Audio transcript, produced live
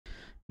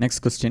Next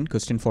question,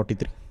 question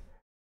 43.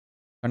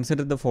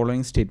 Consider the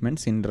following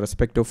statements in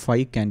respect of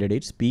 5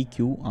 candidates P,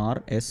 Q,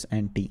 R, S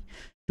and T.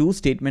 2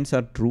 statements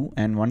are true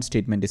and 1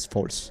 statement is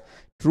false.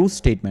 True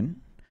statement,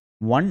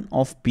 one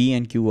of P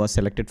and Q was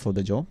selected for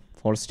the job.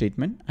 False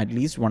statement, at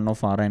least one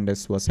of R and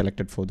S was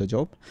selected for the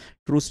job.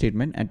 True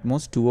statement, at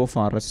most 2 of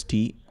R, S,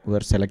 T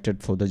were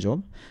selected for the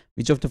job.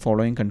 Which of the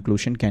following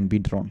conclusion can be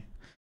drawn?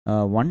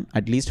 1.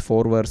 At least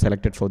 4 were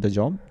selected for the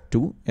job.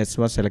 2. S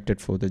was selected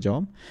for the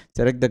job.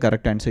 Select the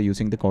correct answer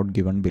using the code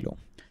given below.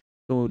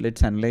 So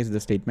let's analyze the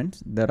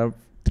statements. There are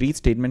 3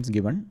 statements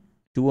given.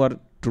 2 are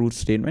true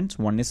statements,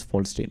 1 is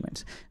false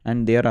statements.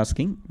 And they are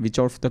asking which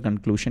of the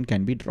conclusion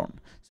can be drawn.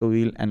 So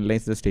we will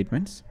analyze the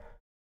statements.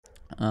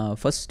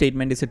 First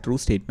statement is a true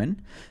statement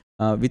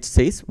which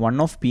says one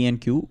of P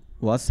and Q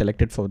was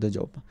selected for the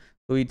job.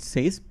 So it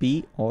says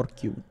P or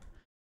Q.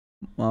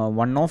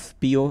 One of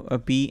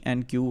P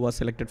and Q was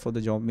selected for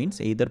the job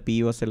means either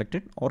P was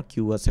selected or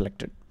Q was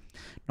selected,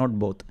 not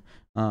both.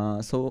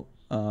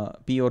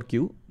 P or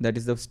Q, that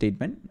is the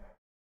statement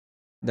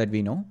that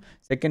we know.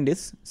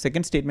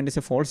 Second statement is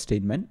a false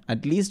statement.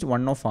 At least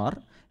one of R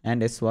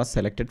and S was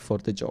selected for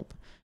the job.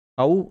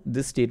 How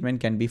this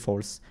statement can be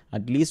false?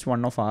 At least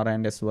one of R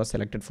and S was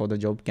selected for the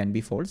job can be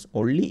false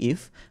only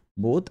if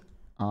both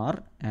R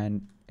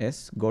and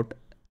S got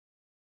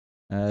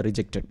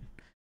rejected.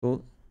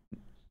 So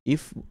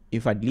if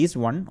at least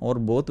one or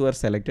both were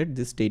selected,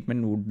 this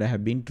statement would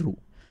have been true.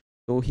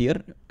 So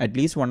here at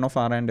least one of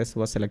R and S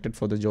was selected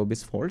for the job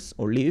is false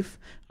only if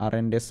R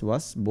and S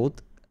was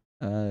both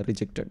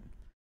rejected.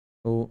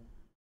 So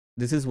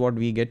this is what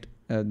we get.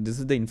 This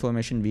is the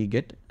information we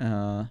get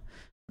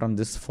from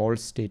this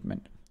false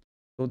statement.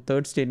 So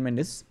third statement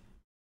is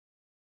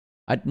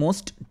at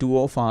most 2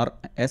 of R,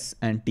 S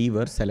and T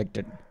were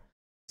selected.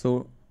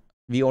 So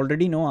we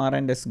already know R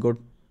and S got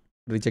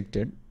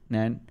rejected,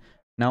 and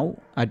now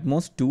at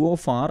most 2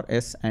 of R,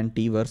 S and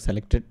T were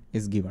selected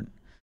is given.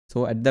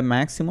 So at the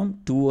maximum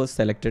 2 was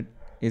selected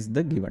is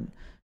the given.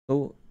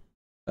 So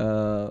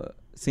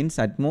since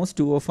at most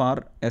 2 of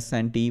R, S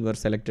and T were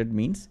selected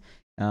means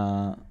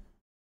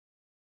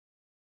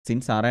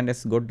since R and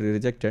S got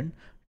rejected,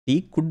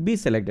 T could be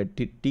selected.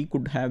 T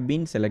could have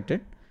been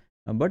selected,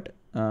 but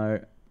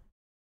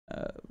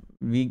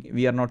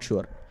we are not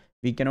sure.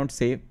 We cannot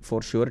say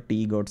for sure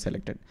T got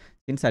selected.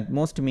 Since at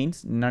most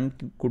means none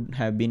could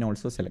have been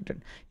also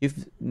selected. If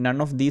none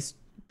of these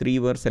 3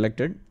 were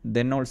selected,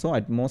 then also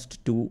at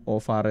most 2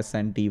 of R, S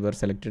and T were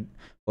selected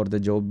for the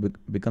job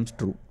becomes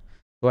true.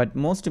 So at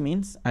most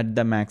means at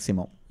the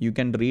maximum. You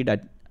can read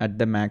at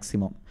the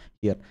maximum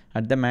here.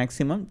 At the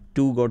maximum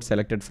 2 got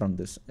selected from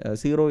this.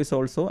 0 is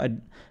also at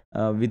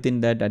within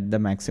that at the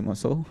maximum.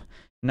 So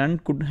none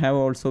could have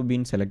also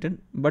been selected,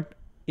 but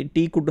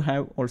T could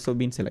have also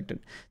been selected.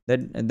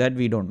 That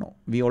we don't know.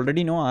 We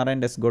already know R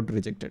and S got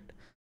rejected.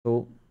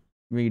 So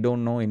we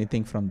don't know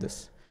anything from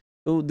this.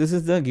 So this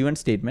is the given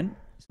statement.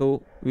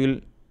 So we'll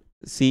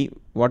see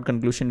what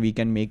conclusion we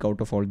can make out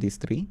of all these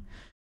 3.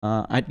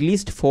 At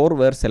least 4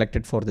 were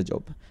selected for the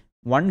job.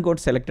 1 got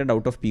selected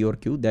out of P or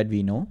Q, that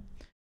we know,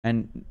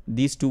 and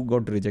these 2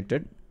 got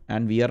rejected,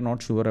 and we are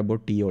not sure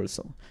about T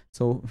also.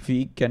 So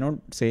we cannot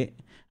say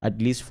at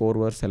least 4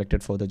 were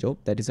selected for the job.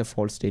 That is a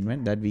false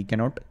statement that we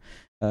cannot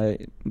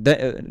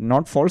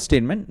not false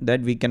statement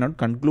that we cannot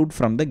conclude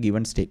from the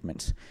given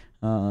statements.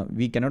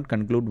 We cannot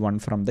conclude one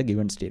from the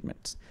given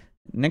statements.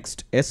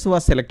 Next, S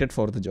was selected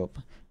for the job.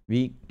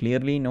 We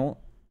clearly know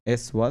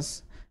S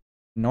was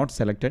not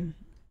selected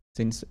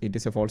since it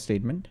is a false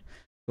statement.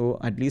 So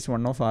at least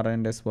one of R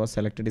and S was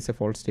selected is a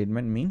false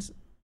statement means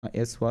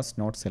S was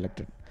not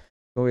selected.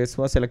 So S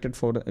was selected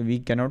for we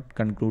cannot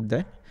conclude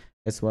that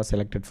S was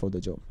selected for the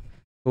job.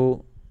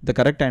 So the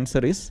correct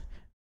answer is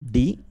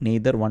D,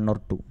 neither 1 or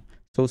 2.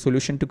 So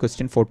solution to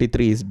question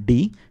 43 is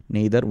D,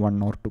 neither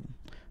 1 or 2.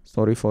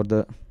 Sorry for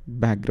the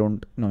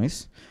background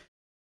noise.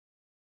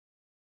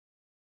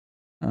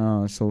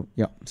 So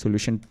yeah,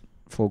 solution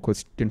for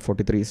question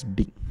 43 is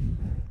D.